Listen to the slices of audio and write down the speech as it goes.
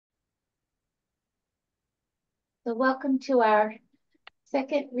So welcome to our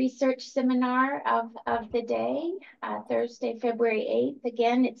second research seminar of the day, Thursday, February 8th.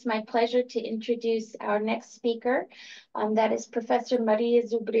 Again, it's my pleasure to introduce our next speaker. That is Professor Mariya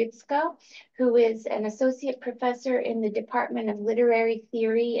Zubrytska, who is an associate professor in the Department of Literary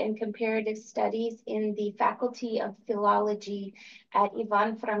Theory and Comparative Studies in the Faculty of Philology at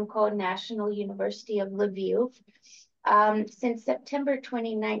Ivan Franko National University of Lviv. Since September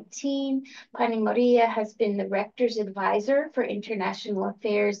 2019, Pani Mariya has been the Rector's Advisor for International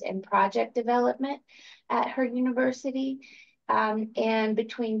Affairs and Project Development at her university. And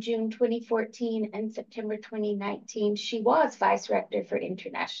between June 2014 and September 2019, she was Vice Rector for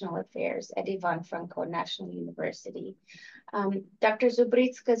International Affairs at Ivan Franko National University. Dr.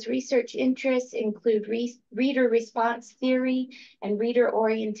 Zubrytska's research interests include reader response theory and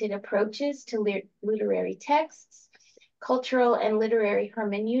reader-oriented approaches to literary texts, cultural and literary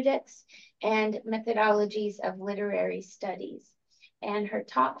hermeneutics, and methodologies of literary studies. And her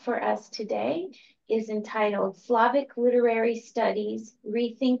talk for us today is entitled Slavic Literary Studies,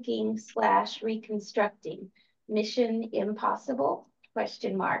 Rethinking / Reconstructing, Mission Impossible, ?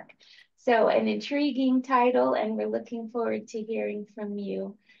 So an intriguing title, and we're looking forward to hearing from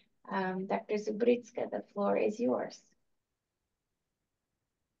you. Dr. Zubrytska, the floor is yours.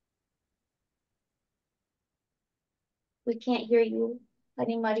 We can't hear you,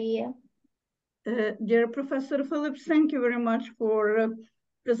 Pani Mariya. Dear Professor Phillips, thank you very much for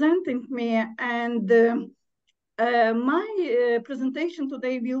presenting me. And my presentation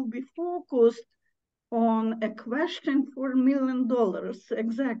today will be focused on a question for $1 million,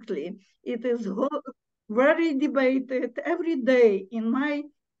 exactly. It is very debated every day in my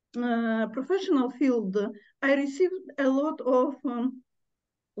professional field. I received a lot of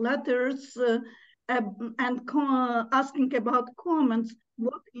letters and asking about comments,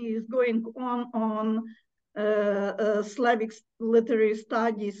 what is going on Slavic literary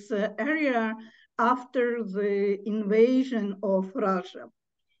studies area after the invasion of Russia.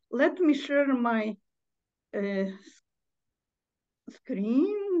 Let me share my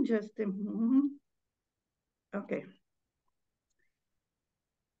screen, just a moment. Okay.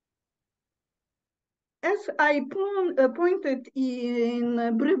 As I pointed in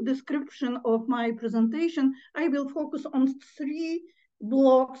a brief description of my presentation, I will focus on 3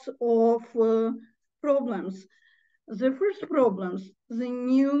 blocks of problems. The first problems, the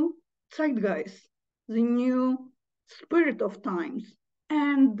new zeitgeist, the new spirit of times,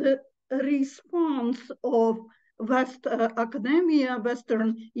 and the response of academia,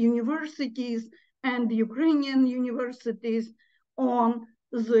 Western universities, and Ukrainian universities on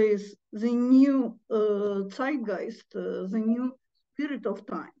this, the new zeitgeist, the new spirit of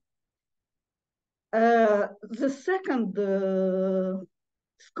time. The second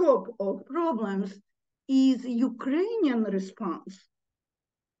scope of problems is Ukrainian response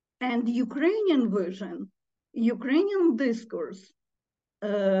and Ukrainian vision, Ukrainian discourse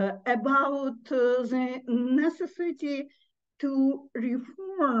about the necessity to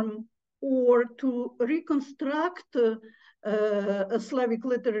reform or to reconstruct Slavic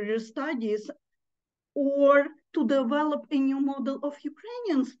literary studies, or to develop a new model of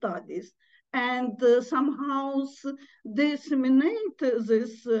Ukrainian studies and somehow disseminate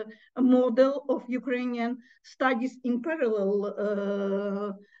this model of Ukrainian studies in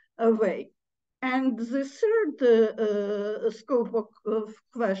parallel way. And the third scope of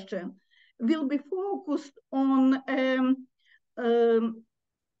question will be focused on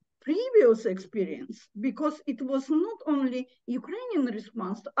previous experience, because it was not only Ukrainian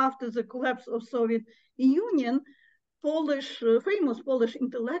response after the collapse of Soviet Union. Famous Polish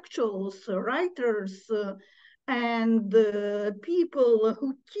intellectuals, writers, and people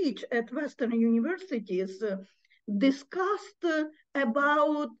who teach at Western universities discussed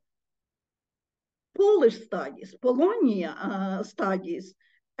about Polish studies, Polonia studies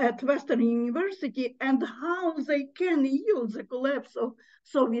at Western University, and how they can use the collapse of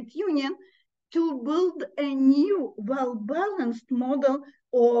Soviet Union to build a new, well-balanced model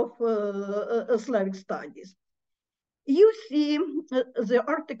of Slavic studies. You see the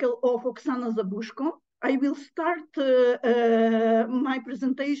article of Oksana Zabushko. I will start my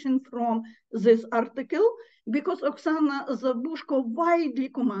presentation from this article, because Oksana Zabushko widely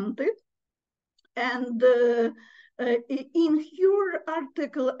commented, and in her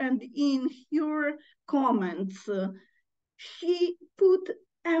article and in her comments, she put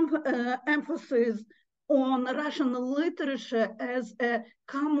emphasis on Russian literature as a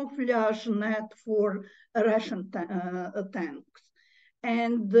camouflage net for Russian tanks.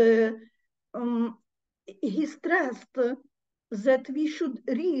 And he stressed that we should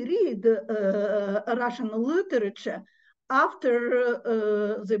reread Russian literature after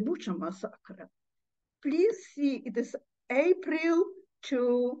the Bucha massacre. Please see, it is April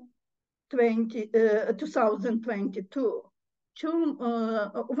 2022,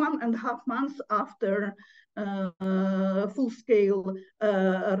 1.5 months after full-scale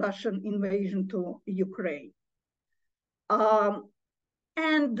Russian invasion to Ukraine.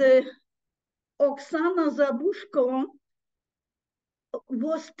 And Oksana Zabushko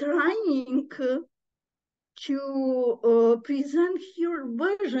was trying to present her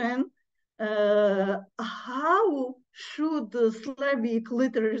vision how should Slavic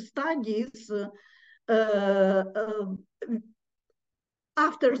literary studies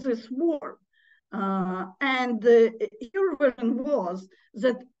after this war. And her vision was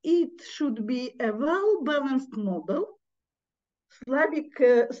that it should be a well-balanced model. Slavic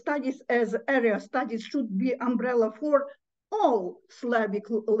studies as area studies should be umbrella for all Slavic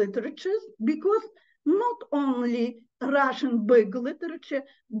literatures, because not only Russian big literature,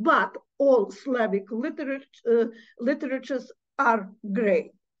 but all Slavic literatures are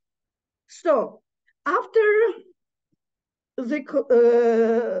great. So after the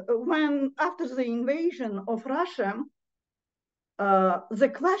invasion of Russia,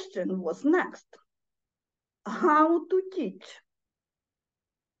 the question was next: how to teach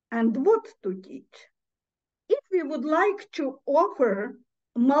and what to teach? If we would like to offer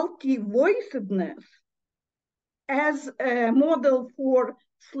multi-voicedness as a model for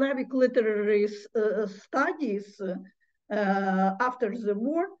Slavic literary studies after the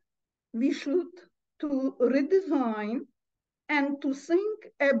war, we should to redesign and to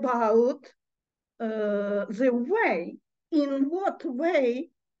think about the way, in what way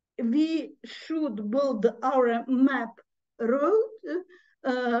we should build our map road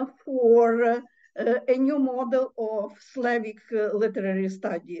for a new model of Slavic literary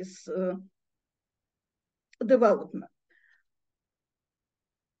studies development.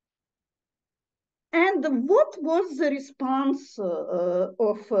 And what was the response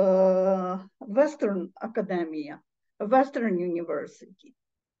of Western academia, Western university?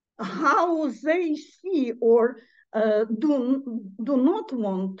 How they see or do not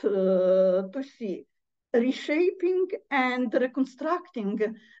want to see reshaping and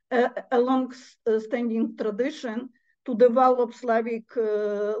reconstructing a long-standing tradition to develop Slavic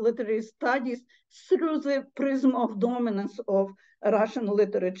literary studies through the prism of dominance of Russian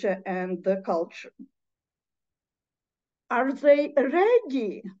literature and culture. Are they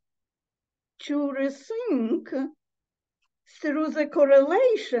ready to rethink through the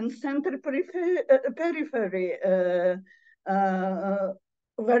correlation center-periphery,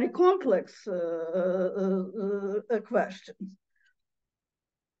 very complex questions?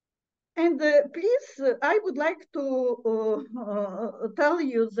 And please, I would like to tell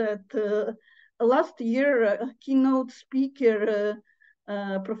you that last year, keynote speaker,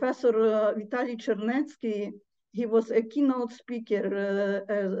 Professor Vitaly Chernetsky, he was a keynote speaker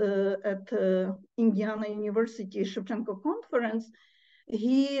at Indiana University Shevchenko conference.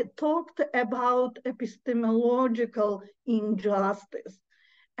 He talked about epistemological injustice.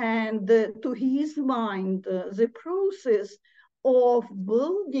 And to his mind, the process of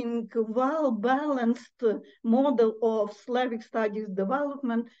building a well-balanced model of Slavic studies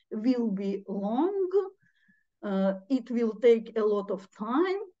development will be long. It will take a lot of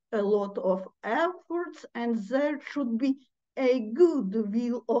time, a lot of efforts, and there should be a good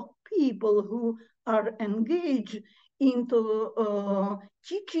will of people who are engaged into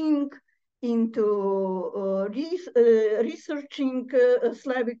teaching, into researching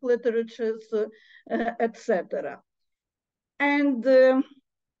Slavic literatures, etc. And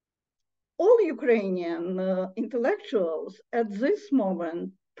all Ukrainian intellectuals at this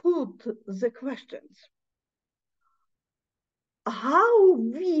moment put the questions: how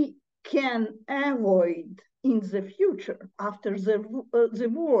we can avoid in the future, after the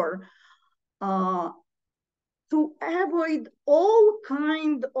war, to avoid all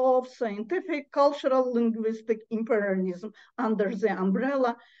kind of scientific, cultural, linguistic imperialism under the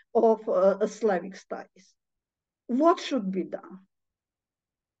umbrella of Slavic studies. What should be done?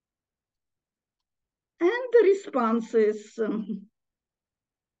 And the responses,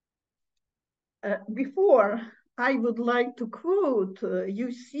 before I would like to quote,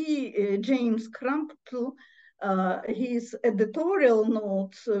 you see James Crumpton, his editorial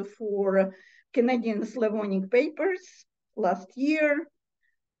notes for Canadian Slavonic papers last year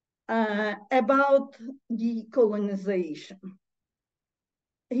about decolonization.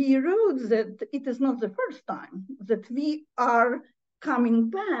 He wrote that it is not the first time that we are coming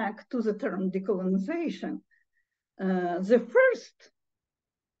back to the term decolonization. The first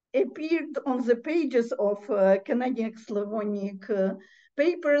appeared on the pages of Canadian Slavonic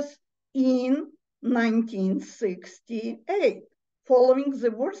papers in 1968, following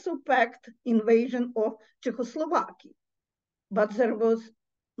the Warsaw Pact invasion of Czechoslovakia. But there was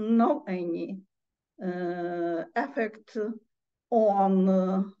no any effect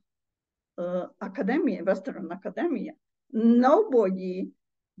on academia, Western academia. Nobody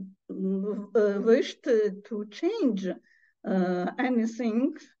wished to change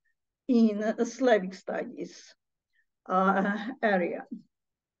anything in Slavic studies area.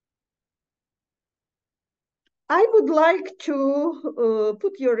 I would like to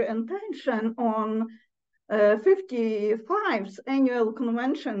put your attention on 55th annual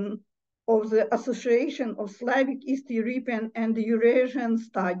convention of the Association of Slavic, East European and Eurasian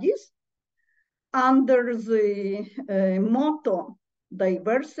Studies under the motto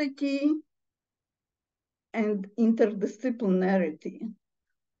diversity and interdisciplinarity.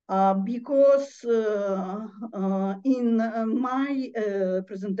 Because in my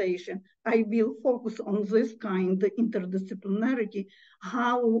presentation, I will focus on this kind of interdisciplinarity,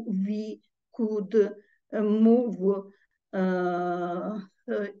 how we could move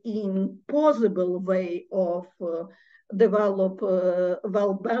in possible way of develop a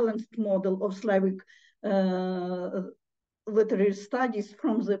well-balanced model of Slavic literary studies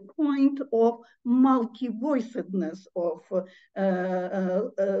from the point of multi-voicedness of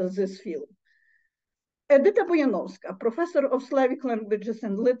this field. Edyta Bojanowska, professor of Slavic languages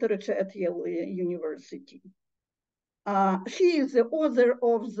and literature at Yale University. She is the author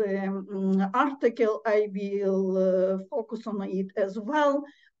of the article. I will focus on it as well,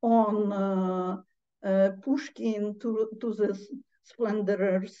 on Pushkin to the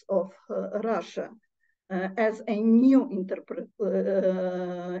splendors of Russia. As a new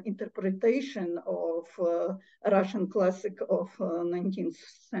interpretation of Russian classic of 19th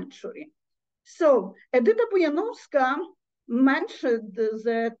century. So Edyta Bojanowska mentioned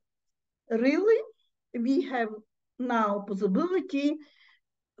that really we have now possibility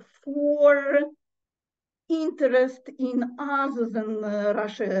for interest in other than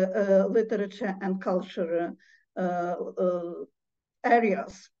Russia literature and culture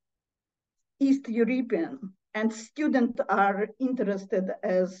areas. East European, and students are interested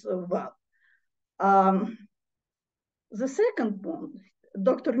as well. The second point,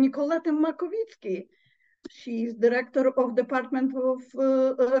 Dr. Nikoleta Makovitsky, she is director of Department of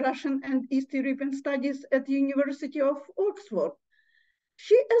Russian and East European Studies at the University of Oxford.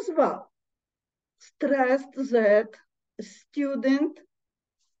 She as well stressed that students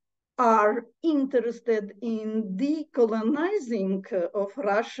are interested in decolonizing of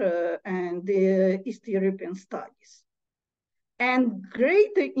Russia and the East European studies, and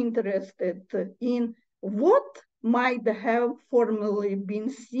greatly interested in what might have formerly been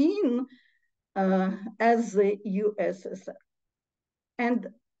seen as the USSR, and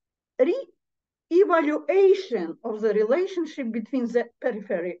re-evaluation of the relationship between the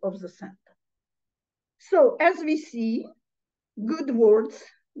periphery of the center. So as we see, good words,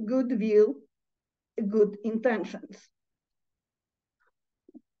 goodwill, good intentions.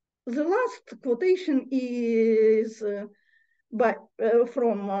 The last quotation is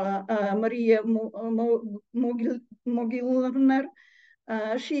from Mariya Mogilner.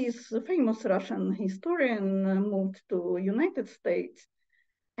 She is a famous Russian historian, moved to United States,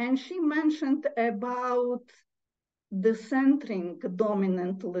 and she mentioned about the centering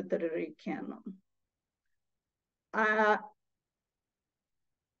dominant literary canon.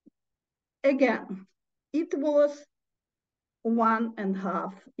 Again, it was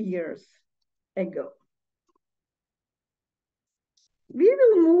 1.5 years ago. We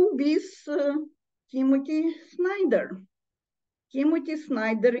will move with Timothy Snyder. Timothy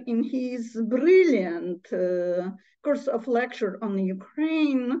Snyder, in his brilliant course of lecture on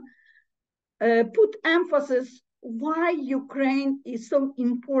Ukraine, put emphasis why Ukraine is so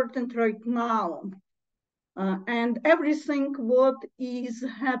important right now. And everything what is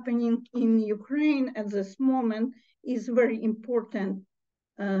happening in Ukraine at this moment is very important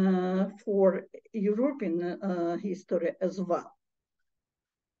for European history as well.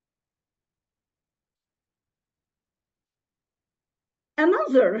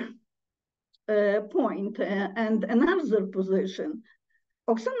 Another point and another position,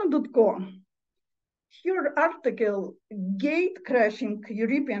 Oksana Dudko, her article, Gate Crashing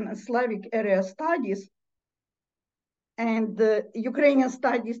European and Slavic Area Studies and Ukrainian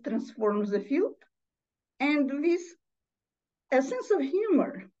Studies Transforms the Field, and with a sense of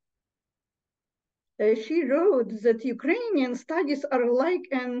humor. She wrote that Ukrainian studies are like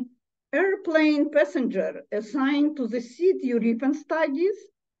an airplane passenger assigned to the seat European studies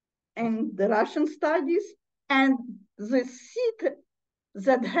and the Russian studies, and the seat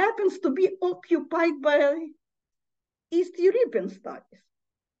that happens to be occupied by East European studies,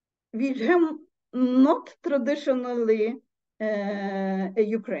 which have not traditionally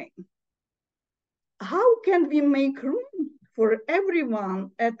Ukraine. How can we make room for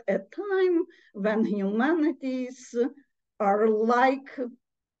everyone at a time when humanities are like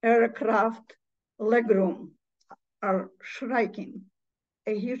aircraft legroom, are shrinking?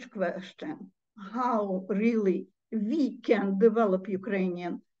 A huge question. How really we can develop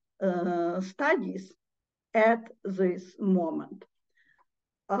Ukrainian studies at this moment?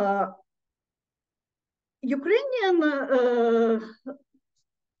 Ukrainian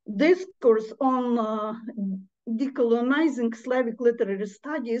discourse on decolonizing Slavic literary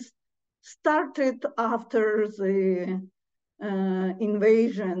studies started after the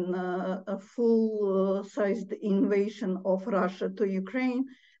invasion, a full-sized invasion of Russia to Ukraine.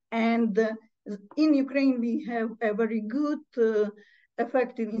 And in Ukraine, we have a very good,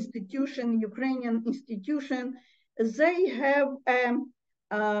 effective institution, Ukrainian institution. They have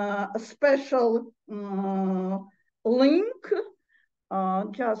a special link,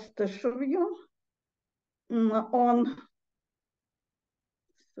 just to show you, on,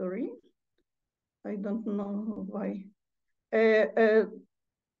 sorry, I don't know why.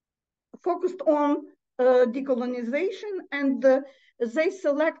 Focused on decolonization, and they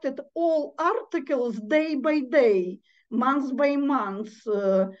selected all articles day by day, month by month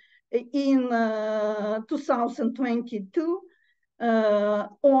in 2022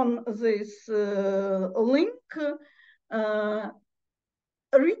 on this link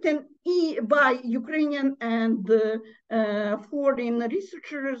written by Ukrainian and foreign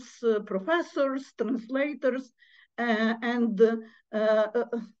researchers, professors, translators, and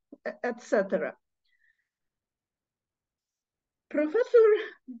etc. Professor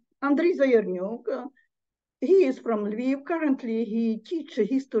Andriy Zayernyuk, he is from Lviv. Currently, he teaches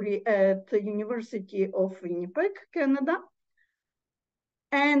history at the University of Winnipeg, Canada.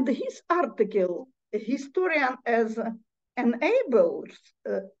 And his article, Historian as Enablers,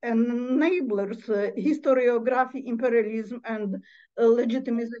 Historiography, Imperialism, and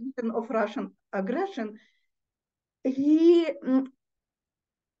Legitimization of Russian Aggression, he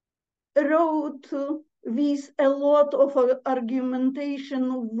wrote with a lot of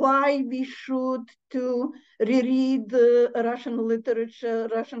argumentation why we should to reread Russian literature,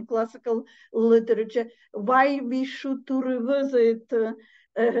 Russian classical literature, why we should to revisit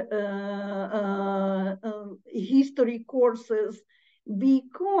history courses,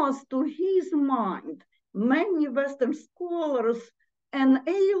 because to his mind, many Western scholars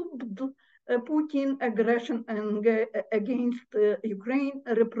enabled Putin aggression against Ukraine,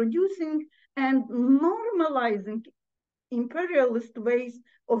 reproducing and normalizing imperialist ways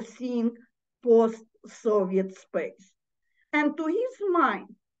of seeing post-Soviet space. And to his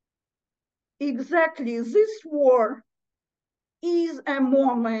mind, exactly this war is a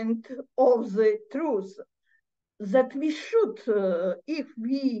moment of the truth that we should, if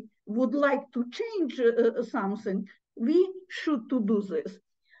we would like to change something, we should to do this.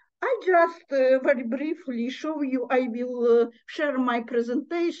 I just very briefly show you, I will share my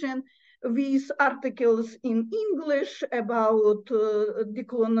presentation with articles in English about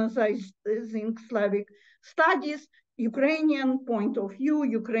decolonizing Slavic studies, Ukrainian point of view,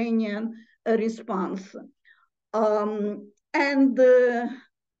 Ukrainian response. And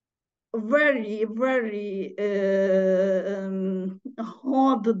very, very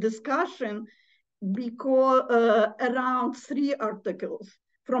hot discussion, because around 3 articles,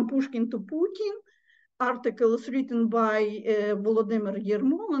 from Pushkin to Putin, articles written by Volodymyr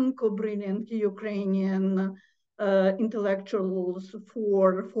Yermolenko, brilliant Ukrainian intellectuals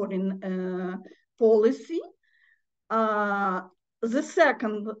for foreign policy. The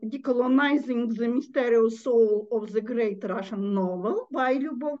second, Decolonizing the Mysterious Soul of the Great Russian Novel by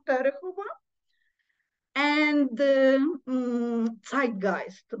Lyubov Terehova. And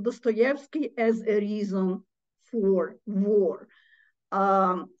Zeitgeist, Dostoevsky as a reason for war.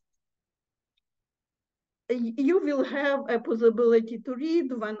 You will have a possibility to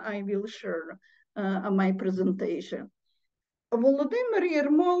read when I will share my presentation. Volodymyr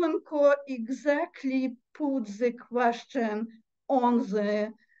Yermolenko exactly puts the question on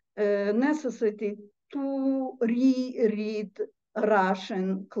the necessity to reread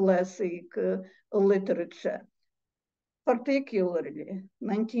Russian classic literature, particularly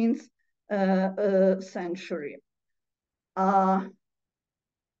 19th century.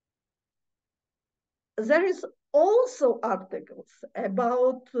 There is also articles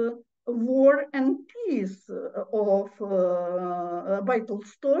about War and Peace by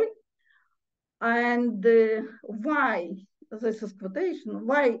Tolstoy. And why, this is quotation,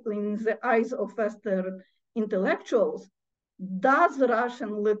 why in the eyes of Western intellectuals does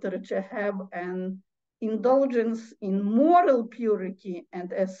Russian literature have an indulgence in moral purity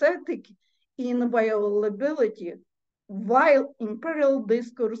and aesthetic inviolability, while imperial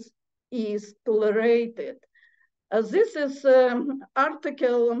discourse is tolerated? This is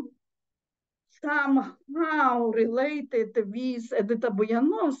article somehow related with Edita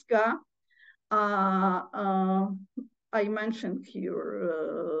Boyanovska. I mentioned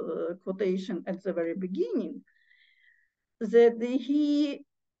here quotation at the very beginning, that he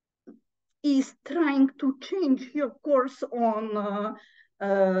is trying to change your course on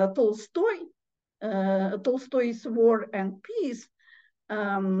Tolstoy's War and Peace,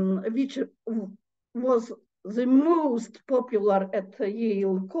 which was the most popular at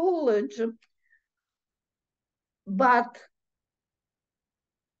Yale College, but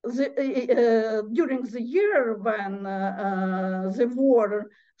during the year when the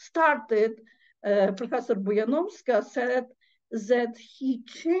war started, Professor Boyanovska said that he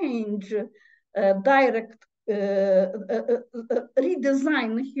changed direct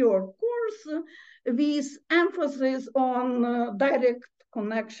redesign her course with emphasis on direct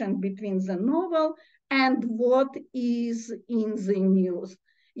connection between the novel and what is in the news,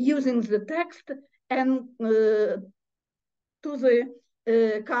 using the text and to the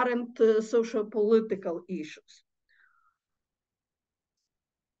current socio-political issues.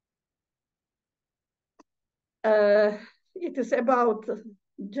 It is about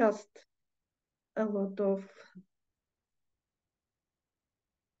just a lot of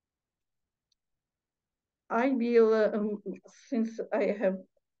I will, since I have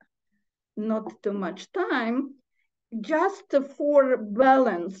not too much time, just for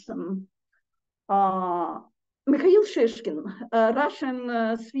balance, Mikhail Shishkin, a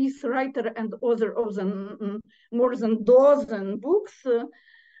Russian Swiss writer and author of more than dozen books,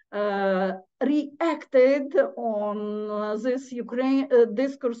 reacted on this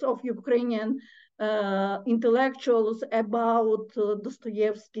discourse of Ukrainian intellectuals about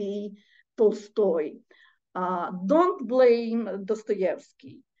Dostoevsky, Tolstoy. Don't blame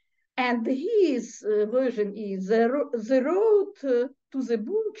Dostoevsky. And his version is the road to the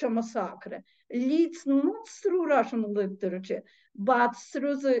Bucha massacre leads not through Russian literature, but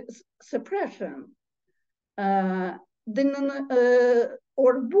through the suppression.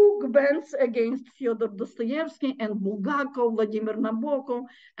 Or book bans against Fyodor Dostoevsky and Bulgakov, Vladimir Nabokov,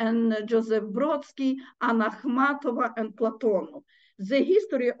 and Joseph Brodsky, Anna Akhmatova, and Platonov. The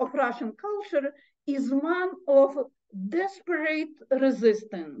history of Russian culture is one of desperate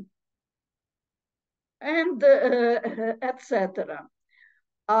resistance, and etc.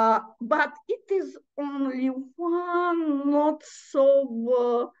 But it is only one not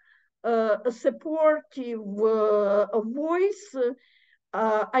so supportive voice.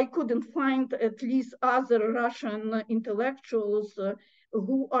 I couldn't find at least other Russian intellectuals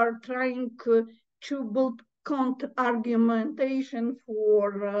who are trying to build counter-argumentation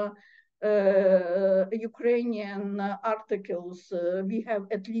for Ukrainian articles. We have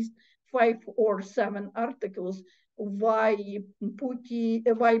at least 5 or 7 articles why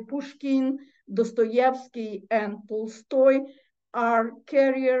Pushkin, Dostoevsky, and Tolstoy are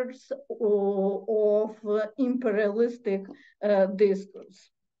carriers of imperialistic discourse.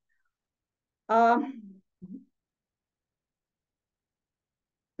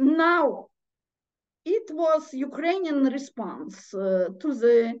 Now, it was Ukrainian response to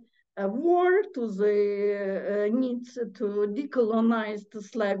the war, to the needs to decolonize the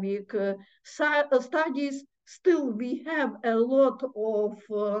Slavic studies. Still, we have a lot of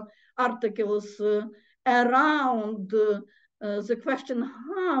articles around the question,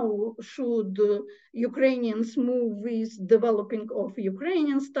 how should Ukrainians move with developing of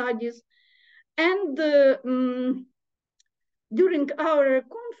Ukrainian studies? And during our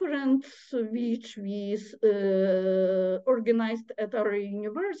conference, which we organized at our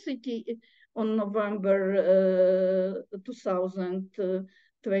university on November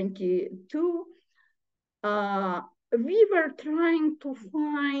 2022, we were trying to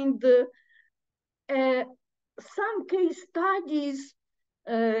find some case studies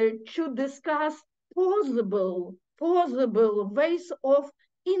to discuss possible ways of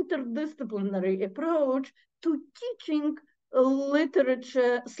interdisciplinary approach to teaching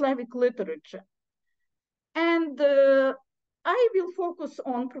literature, Slavic literature. And I will focus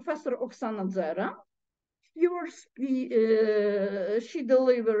on Professor Oksana Zera. She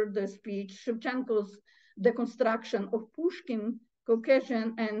delivered the speech, Shevchenko's Deconstruction of Pushkin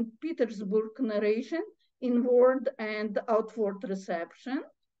Caucasian and Petersburg narration, inward and outward reception.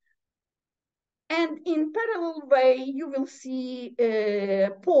 And in parallel way, you will see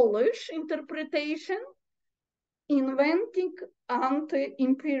Polish interpretation, inventing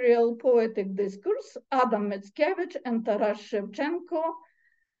anti-imperial poetic discourse, Adam Mickiewicz and Taras Shevchenko,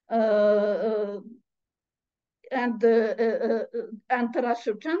 and Taras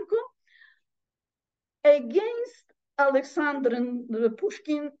Shevchenko, against Alexander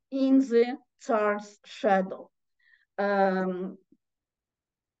Pushkin in the Tsar's shadow.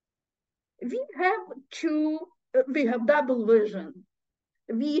 We have double vision.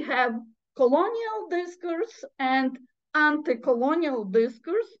 We have colonial discourse and anti-colonial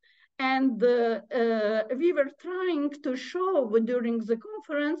discourse, and we were trying to show during the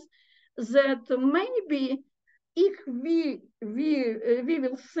conference that maybe if we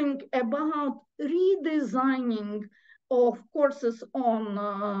will think about redesigning of courses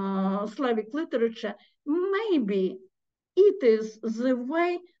on Slavic literature, maybe it is the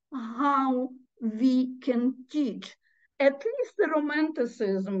way how we can teach. At least the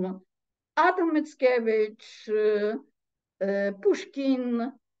Romanticism, Adam Mickiewicz,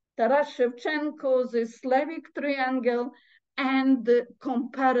 Pushkin, Taras Shevchenko, the Slavic triangle, and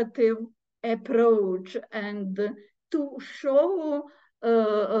comparative approach, and to show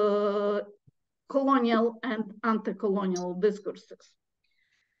colonial and anti-colonial discourses.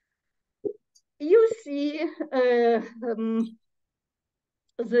 You see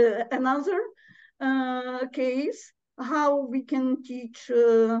another case, how we can teach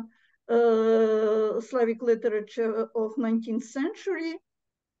Slavic literature of 19th century.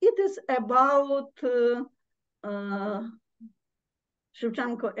 It is about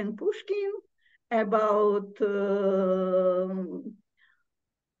Shevchenko and Pushkin, about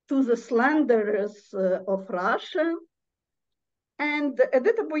To the Slanderers of Russia, and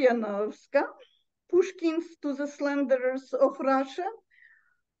Edita Boyanovska, Pushkin's To the Slanderers of Russia,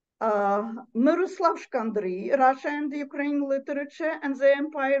 Miroslav Shkandry, Russia and Ukraine literature and the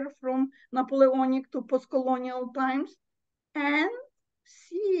empire from Napoleonic to post-colonial times, and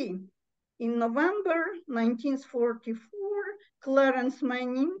see, in November 1944, Clarence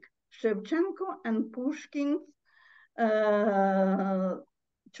Manning, Shevchenko and Pushkin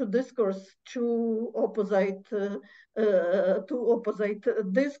to discourse, to opposite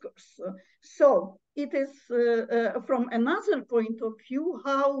discourse. So it is from another point of view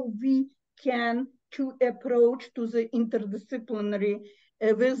how we can to approach to the interdisciplinary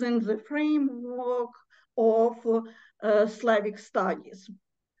within the framework of Slavic studies.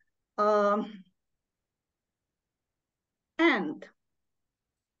 And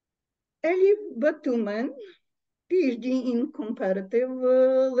Elif Batuman, PhD in comparative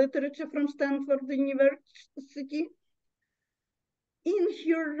literature from Stanford University, in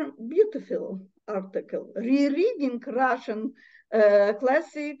her beautiful article, Rereading Russian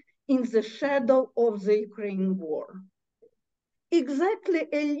Classic in the Shadow of the Ukraine War. Exactly,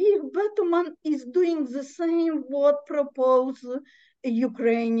 Elif Batuman is doing the same what propose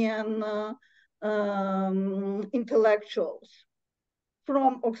Ukrainian intellectuals.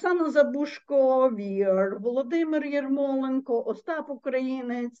 From Oksana Zabushko, we are Volodymyr Yermolenko, Ostap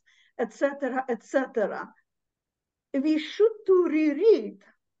Ukrainets, etc., etc. We should to reread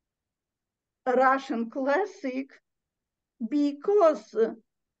a Russian classic because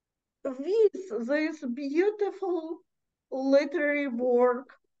with this beautiful literary work,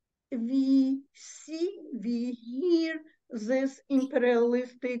 we see, we hear this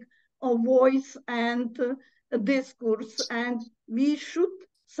imperialistic voice and discourse, and we should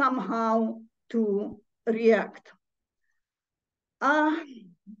somehow to react.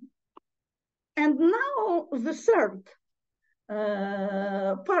 And now the third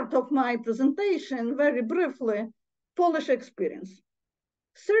part of my presentation, very briefly, Polish experience.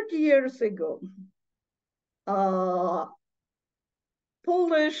 30 years ago,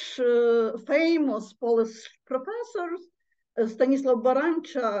 famous Polish professors, Stanisław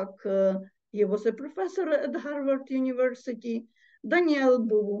Baranczak, he was a professor at Harvard University, Daniel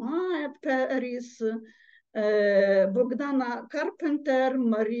Beauvoir at Paris, Bogdana Carpenter,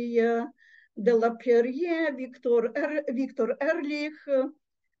 Mariya de la Pierre, Victor Ehrlich,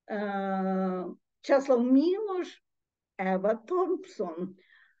 Czesław Miłosz, Eva Thompson.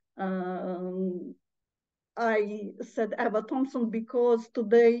 I said Eva Thompson because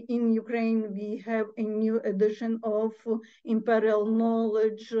today in Ukraine we have a new edition of Imperial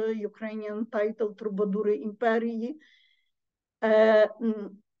Knowledge, Ukrainian title Troubadury Imperii,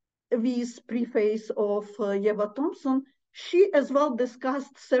 with preface of Eva Thompson. She as well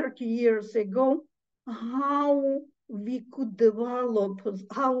discussed 30 years ago how we could develop,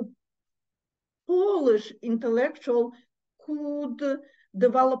 how Polish intellectual could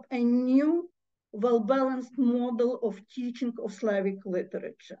develop a new, well-balanced model of teaching of Slavic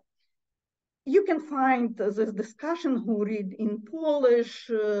literature. You can find this discussion who read in Polish,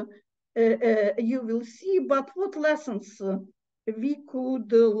 you will see, but what lessons we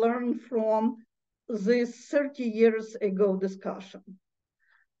could learn from this 30 years ago discussion.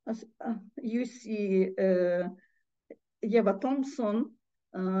 As you see, Eva Thompson,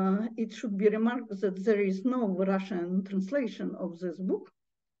 it should be remarked that there is no Russian translation of this book.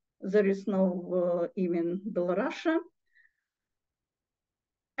 There is no even Belarusian.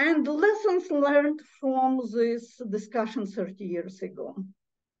 And lessons learned from this discussion 30 years ago.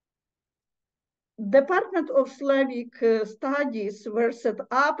 Department of Slavic Studies were set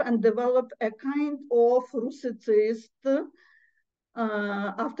up and developed a kind of Russicist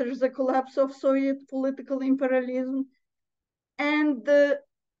after the collapse of Soviet political imperialism. And they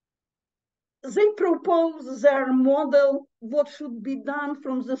propose their model, what should be done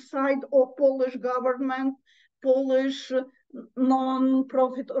from the side of Polish government, Polish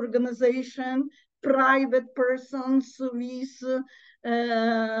non-profit organization, private persons with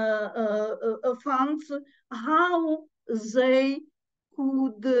funds, how they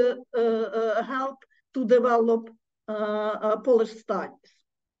could help to develop Polish studies.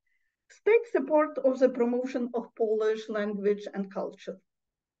 State support of the promotion of Polish language and culture.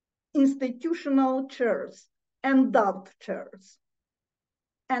 Institutional chairs, endowed chairs.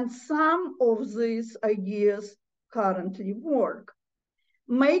 And some of these ideas currently work.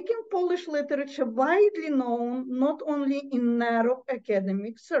 Making Polish literature widely known not only in narrow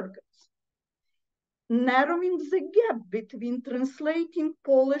academic circles, narrowing the gap between translating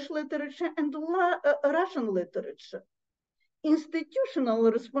Polish literature and Russian literature,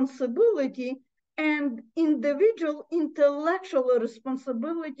 institutional responsibility and individual intellectual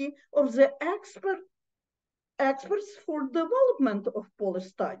responsibility of the experts for development of Polish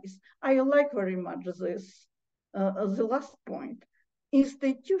studies. I like very much this, the last point.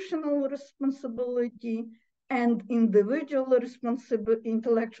 Institutional responsibility and individual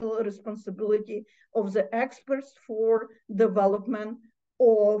intellectual responsibility of the experts for development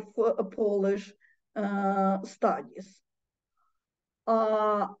of Polish studies.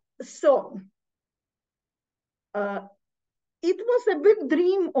 It was a big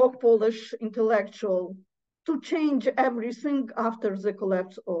dream of Polish intellectual to change everything after the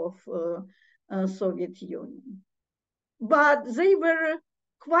collapse of Soviet Union. But they were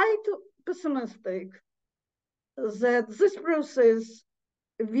quite pessimistic that this process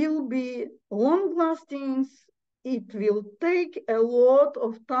will be long-lasting. It will take a lot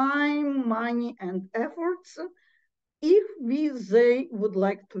of time, money, and efforts if they would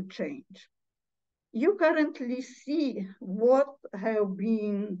like to change. You currently see what have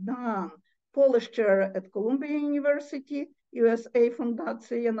been done. Polish chair at Columbia University, USA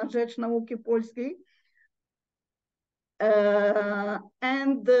Fundacja na Rzecz Nauki Polskiej,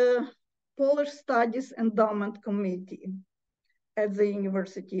 and the Polish Studies Endowment Committee at the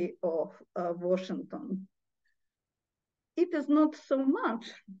University of Washington. It is not so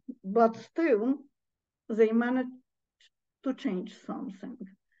much, but still they managed to change something.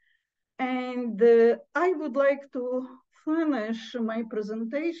 And I would like to finish my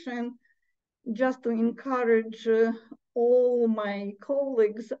presentation just to encourage all my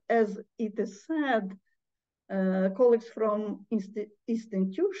colleagues, as it is said, colleagues from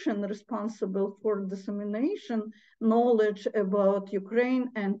institutions responsible for dissemination knowledge about Ukraine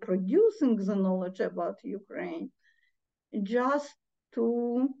and producing the knowledge about Ukraine, just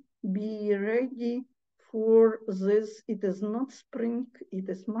to be ready for this. It is not sprint, it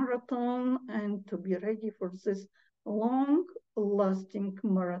is marathon, and to be ready for this long-lasting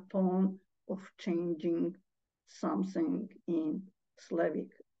marathon of changing something in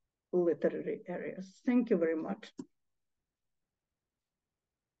Slavic literary areas. Thank you very much.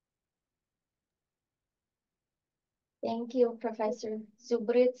 Thank you, Professor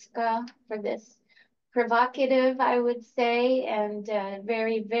Zubrytska, for this provocative, I would say, and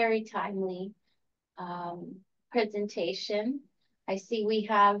very, very timely presentation. I see we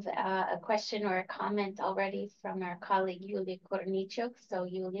have a question or a comment already from our colleague Yulia Kornichuk. So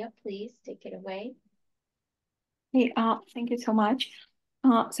Yulia, please take it away. Hey, thank you so much.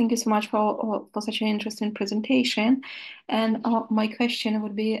 Thank you so much for such an interesting presentation. And my question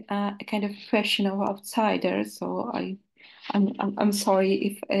would be a kind of question of outsiders. So I'm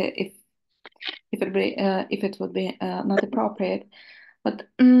sorry if it would be not appropriate, but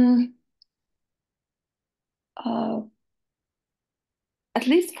at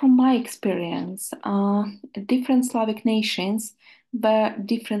least from my my experience, different Slavic nations were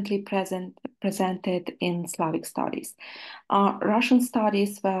differently presented in Slavic studies. Russian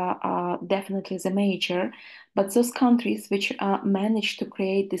studies were definitely the major, but those countries which managed to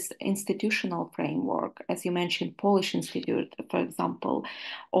create this institutional framework, as you mentioned, Polish Institute, for example,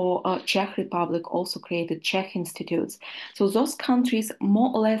 or Czech Republic also created Czech institutes. So those countries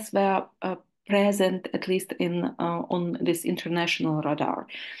more or less were present, at least in on this international radar.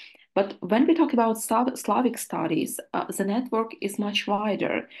 But when we talk about Slavic studies, the network is much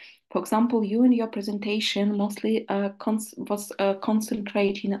wider. For example, you in your presentation mostly was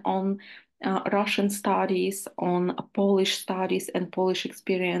concentrating on Russian studies, on Polish studies and Polish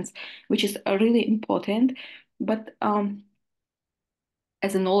experience, which is really important. But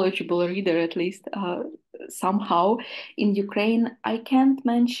as a knowledgeable reader, at least somehow in Ukraine, I can't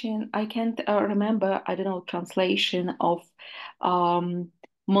remember, I don't know, translation of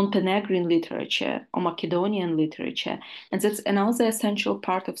Montenegrin literature or Macedonian literature. And that's another essential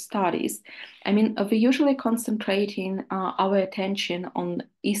part of studies. I mean, we usually concentrating our attention on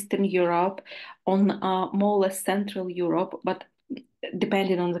Eastern Europe, on more or less Central Europe, but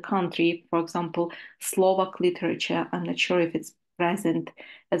depending on the country, for example, Slovak literature, I'm not sure if it's present,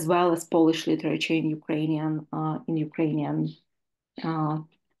 as well as Polish literature in Ukrainian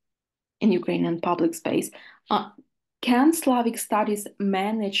public space. Can Slavic studies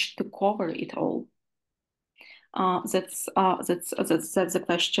manage to cover it all? That's the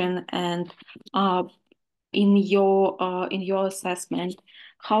question. And in your assessment,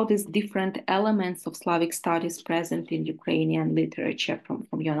 how these different elements of Slavic studies present in Ukrainian literature from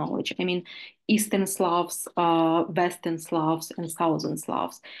your knowledge? I mean, Eastern Slavs, Western Slavs, and Southern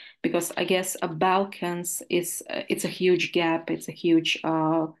Slavs, because I guess Balkans it's a huge gap. It's a huge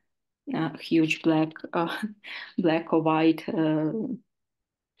huge black or white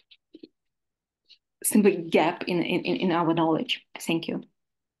simple gap in our knowledge. Thank you.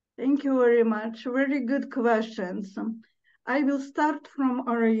 Thank you very much. Very good questions. I will start from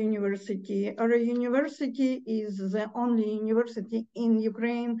our university. Our university is the only university in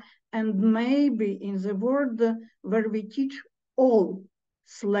Ukraine and maybe in the world where we teach all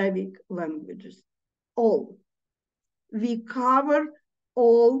Slavic languages. All. We cover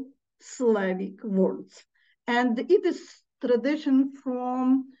all Slavic words. And it is tradition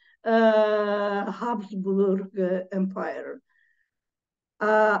from Habsburg Empire.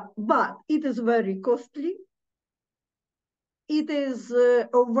 But it is very costly. It is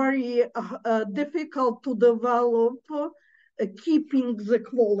very difficult to develop keeping the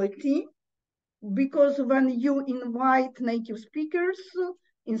quality, because when you invite native speakers,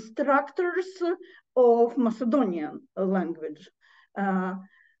 instructors of Macedonian language,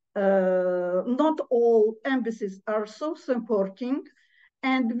 not all embassies are so supporting,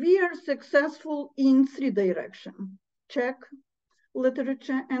 and we are successful in 3 directions: Czech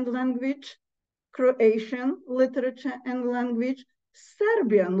literature and language, Croatian literature and language,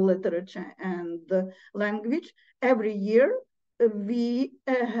 Serbian literature and language. Every year we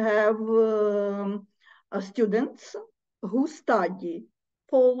have students who study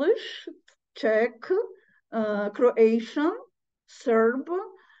Polish, Czech, Croatian, Serb,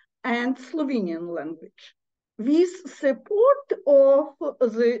 and Slovenian language with support of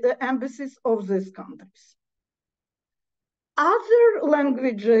the embassies of these countries. Other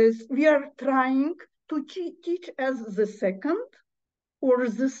languages we are trying to teach as the second or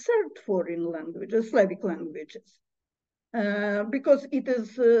the third foreign languages, Slavic languages, because it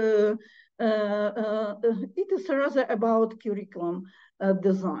is rather about curriculum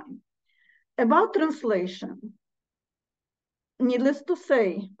design. About translation, needless to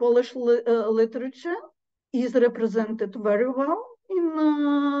say, Polish literature is represented very well in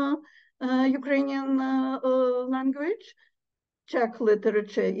Ukrainian language. Czech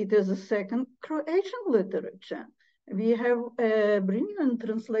literature, it is a second. Croatian literature, we have a brilliant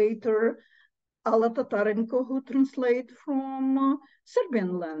translator, Ala Tatarenko, who translates from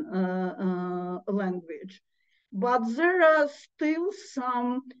Serbian language. But there are still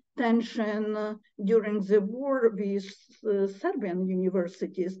some tension during the war with Serbian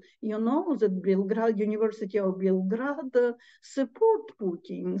universities. You know that Belgrade, University of Belgrade support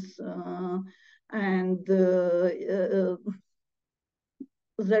Putin's and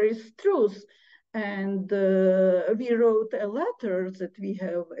there is truth. And we wrote a letter that we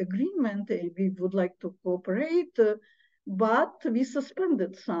have agreement and we would like to cooperate, but we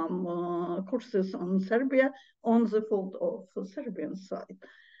suspended some courses on Serbia on the fault of the Serbian side.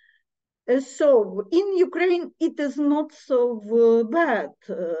 So in Ukraine, it is not so bad.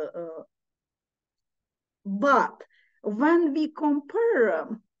 But when we compare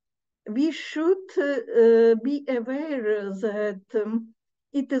we should be aware that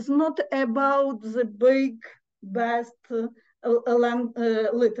it is not about the big, vast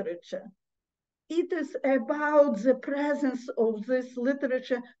literature. It is about the presence of this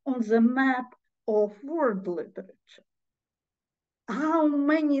literature on the map of world literature. How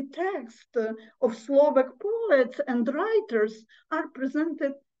many texts of Slovak poets and writers are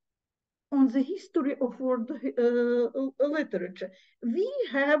presented on the history of world literature. We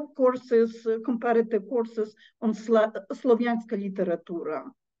have courses, comparative courses on Slovianska literatura,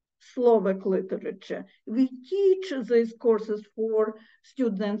 Slovak literature. We teach these courses for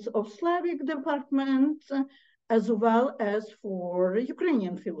students of Slavic departments as well as for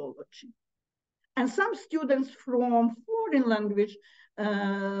Ukrainian philology. And some students from foreign language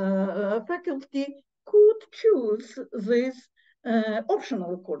faculty could choose these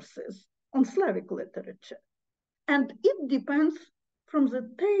optional courses on Slavic literature. And it depends from the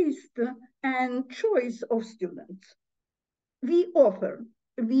taste and choice of students. We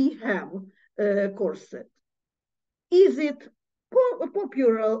have courses. Is it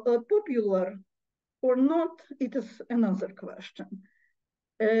popular or not? It is another question.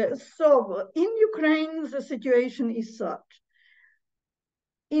 So in Ukraine, the situation is such.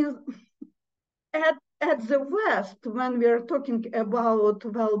 At the West, when we are talking about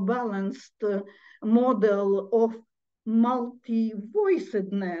well-balanced model of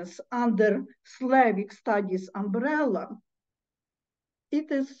multi-voicedness under Slavic studies umbrella,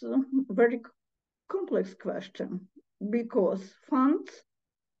 it is a very complex question because funds,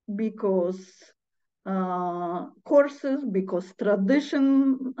 because courses, because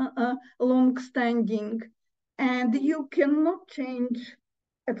tradition long-standing, and you cannot change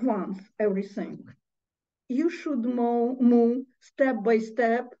at once everything. You should move step by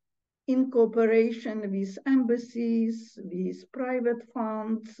step in cooperation with embassies, with private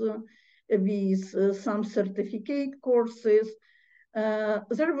funds, with some certificate courses.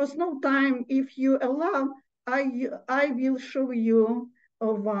 There was no time. If you allow, I will show you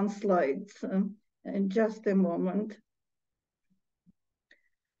one slide in just a moment.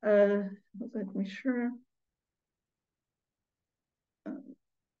 Let me share.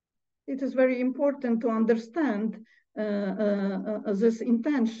 It is very important to understand this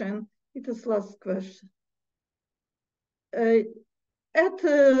intention. It is last question. At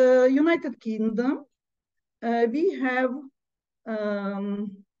United Kingdom, we have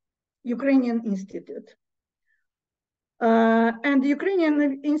Ukrainian Institute. And the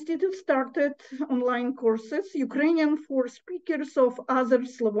Ukrainian Institute started online courses, Ukrainian for speakers of other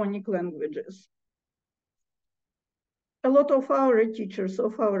Slavonic languages. A lot of our teachers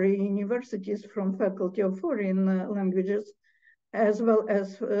of our universities from Faculty of Foreign Languages, as well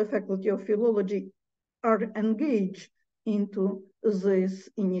as Faculty of Philology, are engaged into this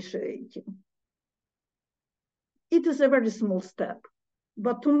initiative. It is a very small step,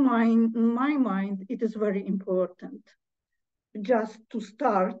 but in my mind, it is very important just to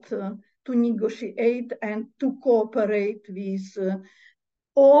start to negotiate and to cooperate with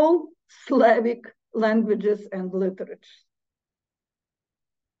all Slavic languages and literatures.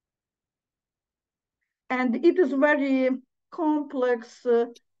 And it is very complex,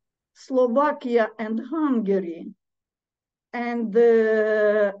 Slovakia and Hungary. And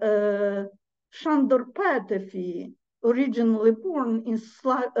Shandor Patefi, originally born in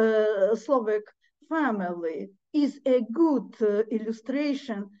Slovak family, is a good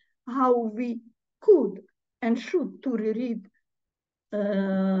illustration how we could and should to reread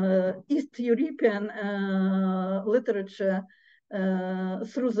East European literature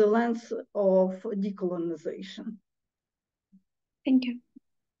through the lens of decolonization. Thank you.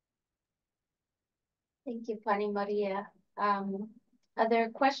 Thank you, Pani Mariya. Other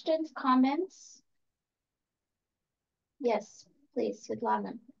questions, comments? Yes, please,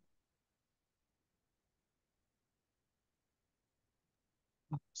 Svetlana.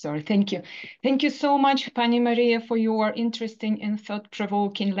 Sorry, thank you. Thank you so much, Pani Mariya, for your interesting and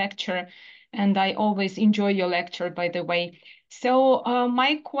thought-provoking lecture. And I always enjoy your lecture, by the way. So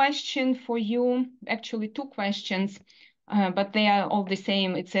my question for you, actually two questions, but they are all the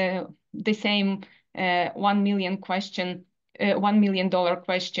same. It's the same $1 million question, $1 million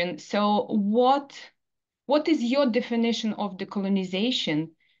question. So what is your definition of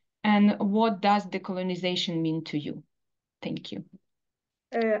decolonization, and what does decolonization mean to you? Thank you.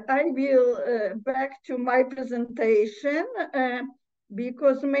 I will back to my presentation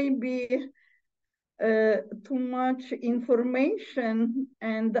because maybe too much information,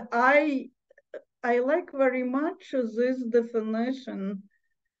 and I like very much this definition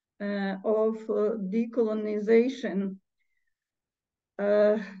of decolonization.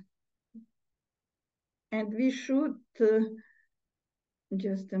 and we should,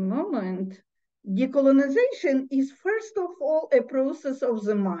 just a moment, decolonization is first of all a process of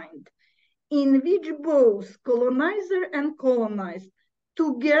the mind, in which both colonizer and colonized,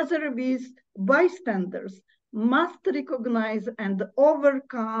 together with bystanders, must recognize and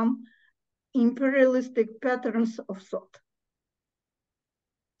overcome imperialistic patterns of thought.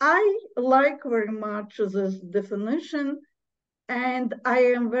 I like very much this definition, and I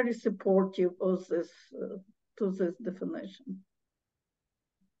am very supportive of this, to this definition.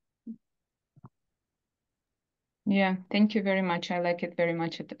 Yeah, thank you very much. I like it very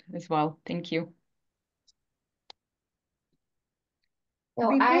much as well. Thank you. So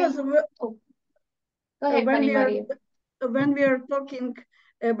Because go ahead, Mariya. when we are talking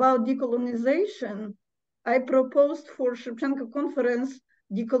about decolonization, I proposed for Shevchenko conference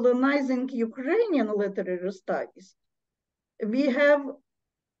decolonizing Ukrainian literary studies. We have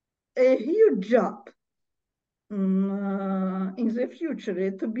a huge job in the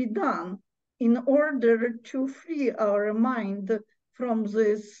future to be done in order to free our mind from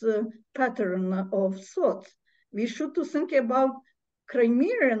this pattern of thoughts. We should think about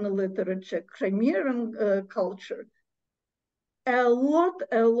Crimean literature, Crimean culture. A lot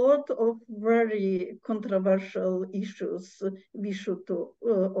of very controversial issues we should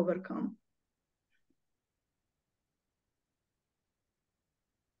overcome.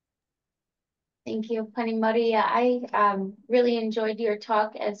 Thank you, Pani Mariya. I really enjoyed your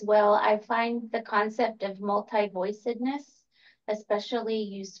talk as well. I find the concept of multi-voicedness especially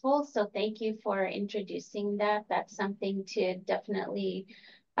useful. So thank you for introducing that. That's something to definitely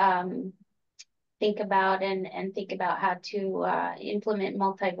think about and think about how to implement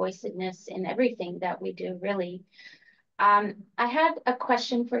multi-voicedness in everything that we do, really. I had a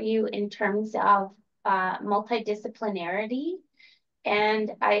question for you in terms of multidisciplinarity.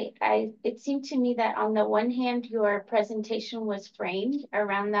 And it seemed to me that on the one hand, your presentation was framed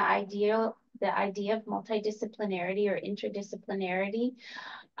around the idea of multidisciplinarity or interdisciplinarity.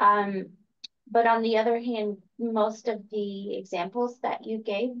 But on the other hand, most of the examples that you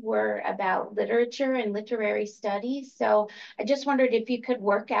gave were about literature and literary studies. So I just wondered if you could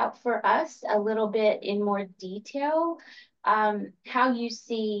work out for us a little bit in more detail how you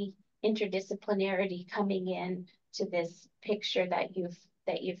see interdisciplinarity coming in to this picture that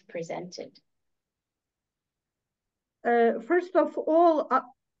you've presented. First of all,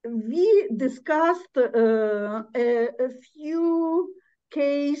 we discussed a few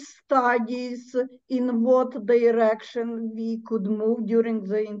case studies in what direction we could move during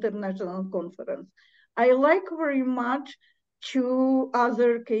the international conference. I like very much two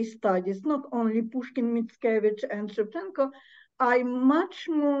other case studies, not only Pushkin, Mickiewicz, and Shevchenko. I much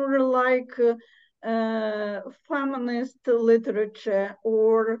more like feminist literature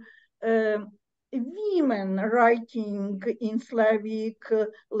or women writing in Slavic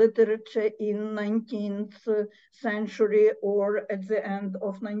literature in 19th century or at the end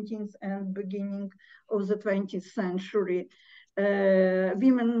of 19th and beginning of the 20th century.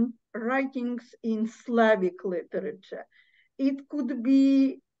 Women writings in Slavic literature. It could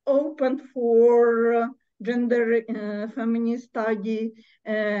be open for gender feminist study,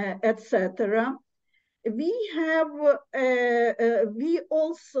 etc. We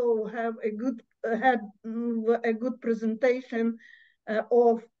also have had a good presentation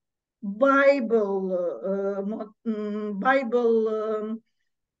of Bible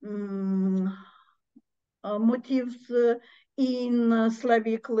motifs in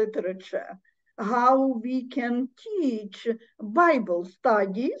Slavic literature. How we can teach Bible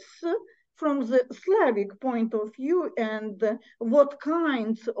studies from the Slavic point of view, and what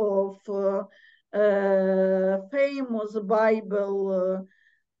kinds of famous Bible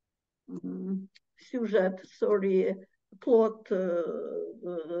plot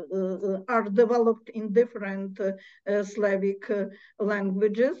are developed in different Slavic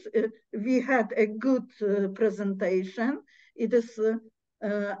languages. We had a good presentation. It is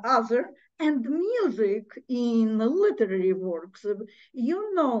other, and music in literary works.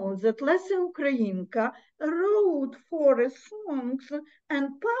 You know that Lesya Ukrainka wrote 4 songs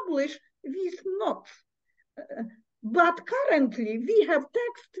and published with notes. But currently we have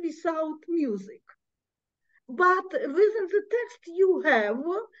text without music. But within the text you have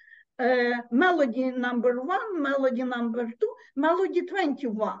melody number 1, melody number 2, melody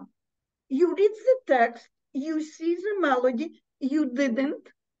 21. You read the text, you see the melody, you didn't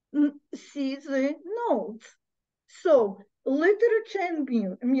see the notes. So literature and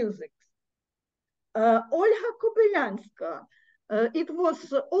music. Olga Kobylyanska, it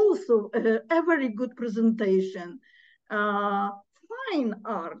was also a very good presentation. fine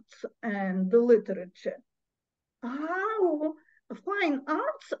arts and literature. How fine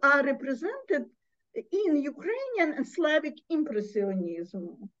arts are represented in Ukrainian and Slavic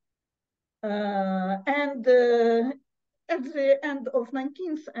Impressionism. And at the end of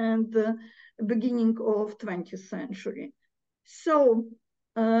 19th and beginning of 20th century. So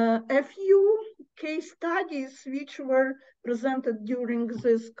a few case studies which were presented during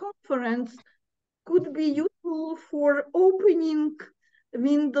this conference could be useful for opening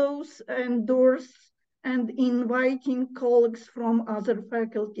windows and doors and inviting colleagues from other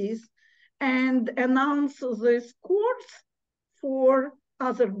faculties and announce this course for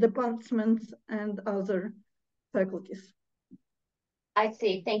other departments and other faculties. I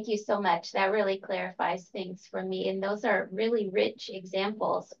see. Thank you so much. That really clarifies things for me. And those are really rich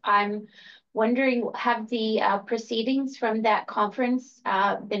examples. I'm wondering, have the proceedings from that conference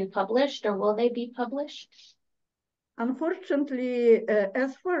been published, or will they be published? Unfortunately,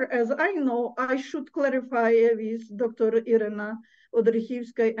 as far as I know, I should clarify with Dr. Irina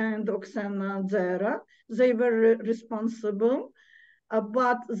Odrychivskaya and Oksana Zera. They were responsible,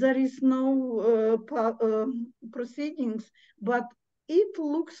 but there is no proceedings, but it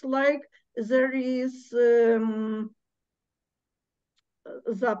looks like there is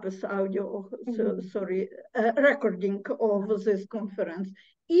запис audio, sorry, recording of this conference.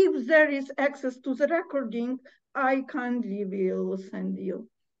 If there is access to the recording, I kindly will send you.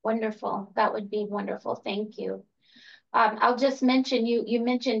 Wonderful. That would be wonderful. Thank you. I'll just mention, you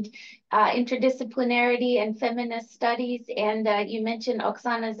mentioned interdisciplinarity and feminist studies, and you mentioned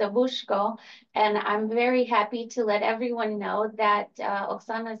Oksana Zabushko, and I'm very happy to let everyone know that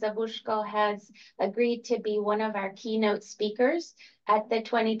Oksana Zabushko has agreed to be one of our keynote speakers at the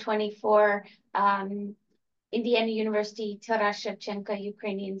 2024 Indiana University Taras Shevchenko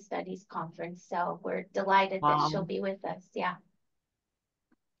Ukrainian Studies Conference. So we're delighted that she'll be with us. Yeah.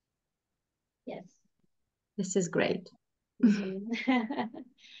 Yes. This is great.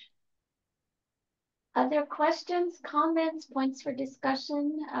 Other questions, comments, points for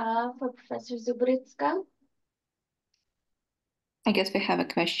discussion for Professor Zubrytska? I guess we have a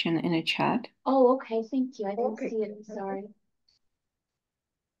question in the chat. Oh, okay. Thank you. I didn't see it. I'm sorry.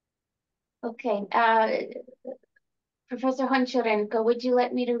 Okay. Professor Honcharenko, would you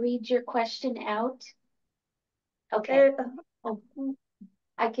let me to read your question out? Okay. Oh.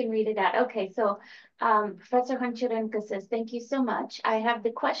 I can read it out. Okay, so Professor Honcharenko says, thank you so much. I have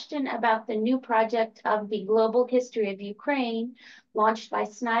the question about the new project of the Global History of Ukraine, launched by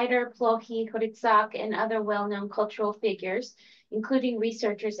Snyder, Plochy, Zubrytska, and other well-known cultural figures, including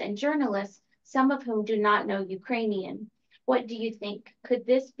researchers and journalists, some of whom do not know Ukrainian. What do you think? Could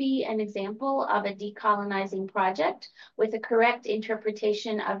this be an example of a decolonizing project with a correct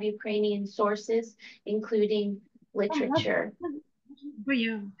interpretation of Ukrainian sources, including literature? Thank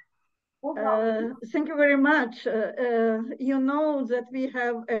you very much. You know that we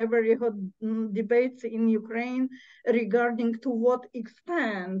have a very hot debates in Ukraine regarding to what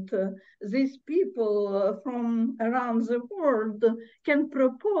extent these people from around the world can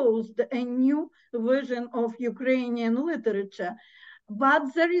propose a new version of Ukrainian literature.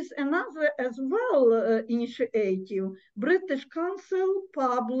 But there is another as well initiative. British Council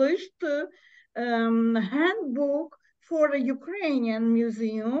published handbook for a Ukrainian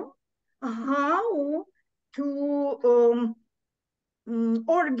museum, how to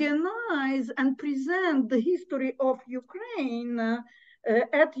organize and present the history of Ukraine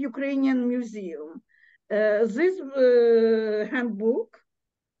at Ukrainian Museum. This handbook,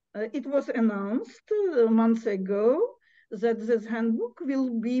 it was announced months ago that this handbook will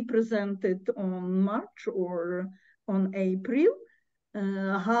be presented on March or on April.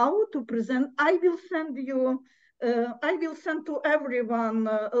 How to present, I will send you I will send to everyone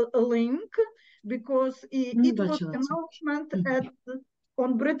a link because it was announcement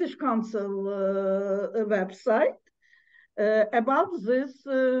on British Council website about this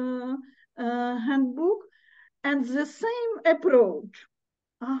handbook, and the same approach,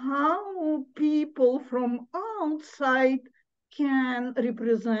 how people from outside can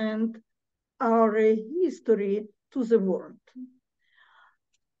represent our history to the world.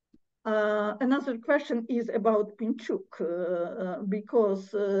 Another question is about Pinchuk,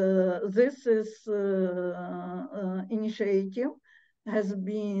 because this is initiative has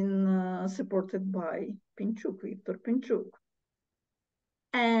been supported by Pinchuk, Viktor Pinchuk.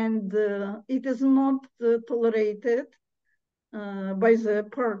 And it is not tolerated by the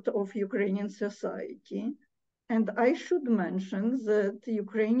part of Ukrainian society. And I should mention that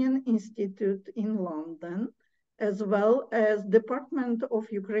Ukrainian Institute in London, as well as Department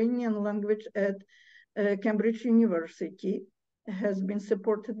of Ukrainian Language at Cambridge University, has been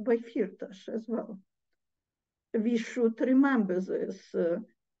supported by Firtash as well. We should remember this,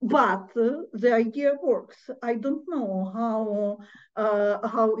 but the idea works. I don't know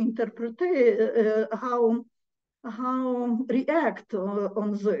how react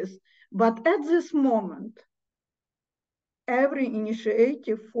on this, but at this moment, every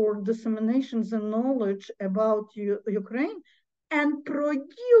initiative for dissemination the knowledge about Ukraine and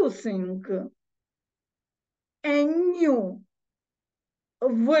producing a new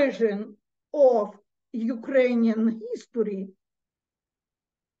version of Ukrainian history,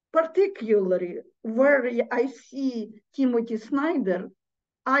 particularly where I see Timothy Snyder,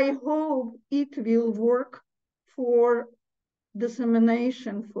 I hope it will work for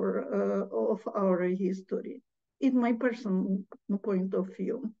dissemination of our history, in my personal point of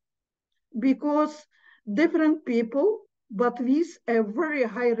view, because different people, but with a very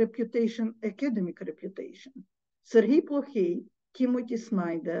high reputation, academic reputation. Sergei Plokhy, Timothy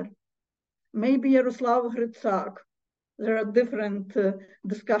Snyder, maybe Yaroslav Hrytsak. There are different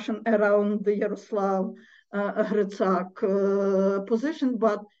discussion around the Yaroslav Hrytsak position,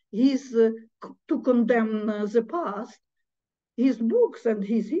 but he's to condemn the past. His books and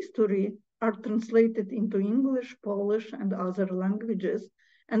his history are translated into English, Polish, and other languages.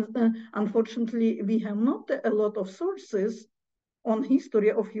 And unfortunately, we have not a lot of sources on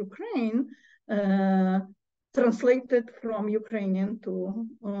history of Ukraine translated from Ukrainian to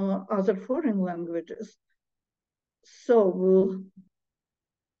other foreign languages. So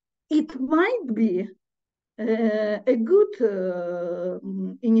it might be a good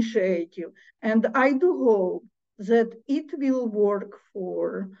initiative, and I do hope that it will work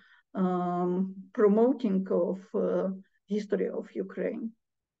for promoting of history of Ukraine.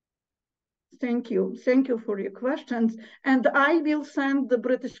 Thank you for your questions, and I will send the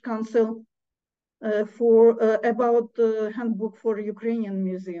British Council about the handbook for Ukrainian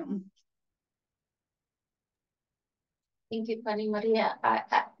Museum. Thank you, Pani Mariya.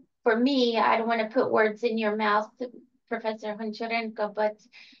 For me, I don't want to put words in your mouth, Professor Honcharenko, but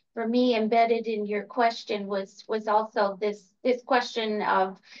for me, embedded in your question was also this question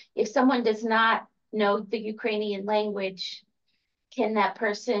of, if someone does not know the Ukrainian language, can that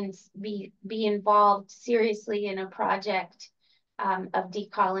person be involved seriously in a project of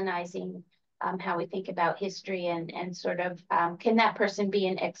decolonizing how we think about history, and sort of can that person be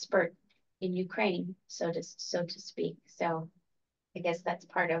an expert in Ukraine, so to speak? So I guess that's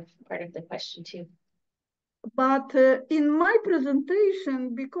part of the question too. But in my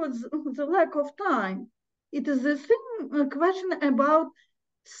presentation, because of the lack of time, it is the same question about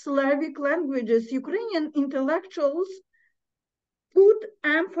Slavic languages. Ukrainian intellectuals put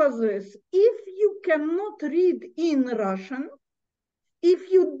emphasis: if you cannot read in Russian,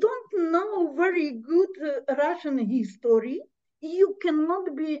 if you don't know very good Russian history, you cannot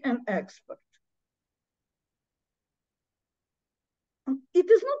be an expert. It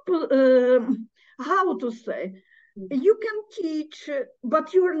is not, how to say, you can teach,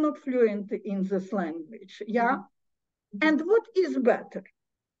 but you are not fluent in this language, yeah? Mm-hmm. And what is better,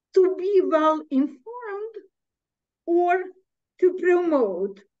 to be well informed or to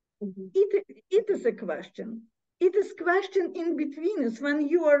promote? Mm-hmm. It is a question. It is question in between. It's when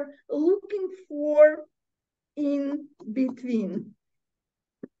you are looking for in between.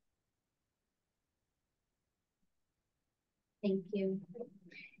 Thank you.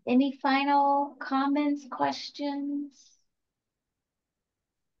 Any final comments, questions?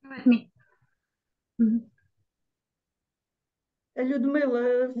 Let me. Mm-hmm.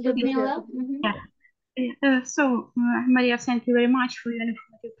 Ludmila. Mm-hmm. Yeah. So, Mariya, thank you very much for your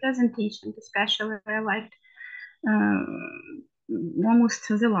informative presentation. Especially, I liked almost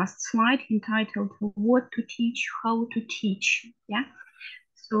the last slide entitled "What to Teach, How to Teach." Yeah.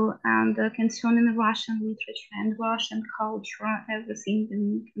 So, and concerning Russian literature and Russian culture, everything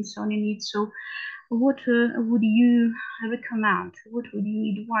concerning it. So, what would you recommend? What would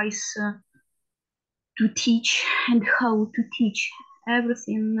you advise to teach, and how to teach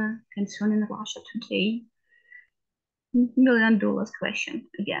everything concerning Russia today? $1 million question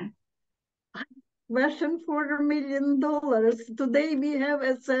again. Question for $1 million. Today we have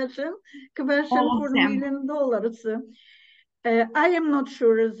a session, question for $1 million. I am not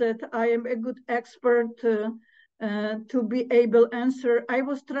sure that I am a good expert to be able to answer. I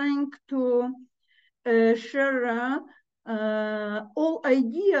was trying to share all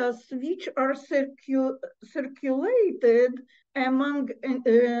ideas which are circulated among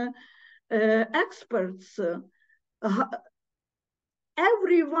experts.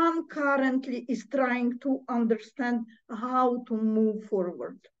 Everyone currently is trying to understand how to move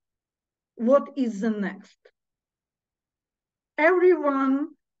forward. What is the next? everyone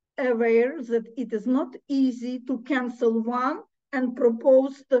aware that it is not easy to cancel one and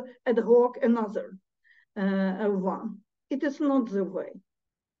propose ad hoc another one. It is not the way.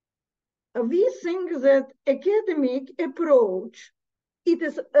 We think that academic approach, it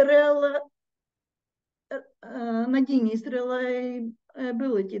is Nadine, is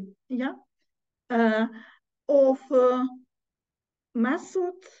reliability, yeah, of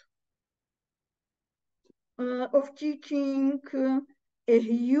methods of teaching, a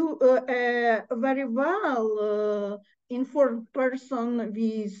very well informed person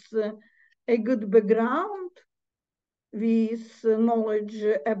with a good background, with knowledge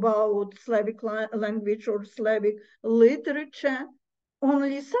about Slavic language or Slavic literature.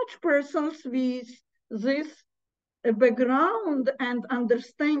 Only such persons with this background and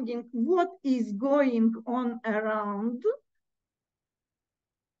understanding what is going on around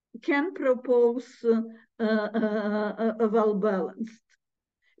can propose a well-balanced.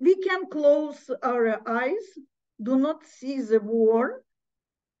 We can close our eyes, do not see the war,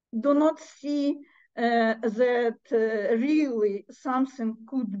 do not see that really something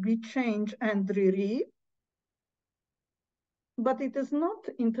could be changed and rewritten, but it is not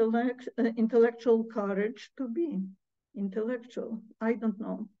intellectual courage to be intellectual. I don't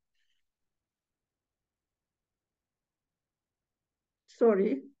know.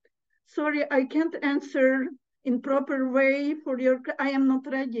 Sorry, I can't answer in proper way for your, I am not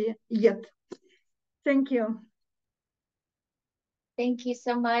ready yet. Thank you. Thank you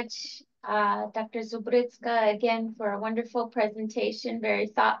so much, Dr. Zubrytska, again, for a wonderful presentation, very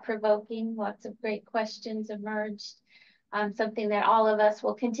thought-provoking, lots of great questions emerged, something that all of us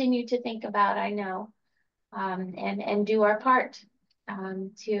will continue to think about, I know, and do our part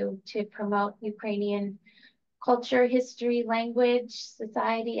to promote Ukrainian culture, history, language,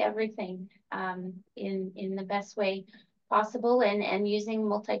 society, everything in the best way possible, and using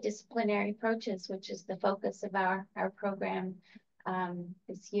multidisciplinary approaches, which is the focus of our program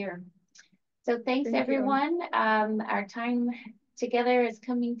this year. So thanks, everyone. Our time together is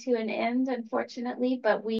coming to an end, unfortunately, but we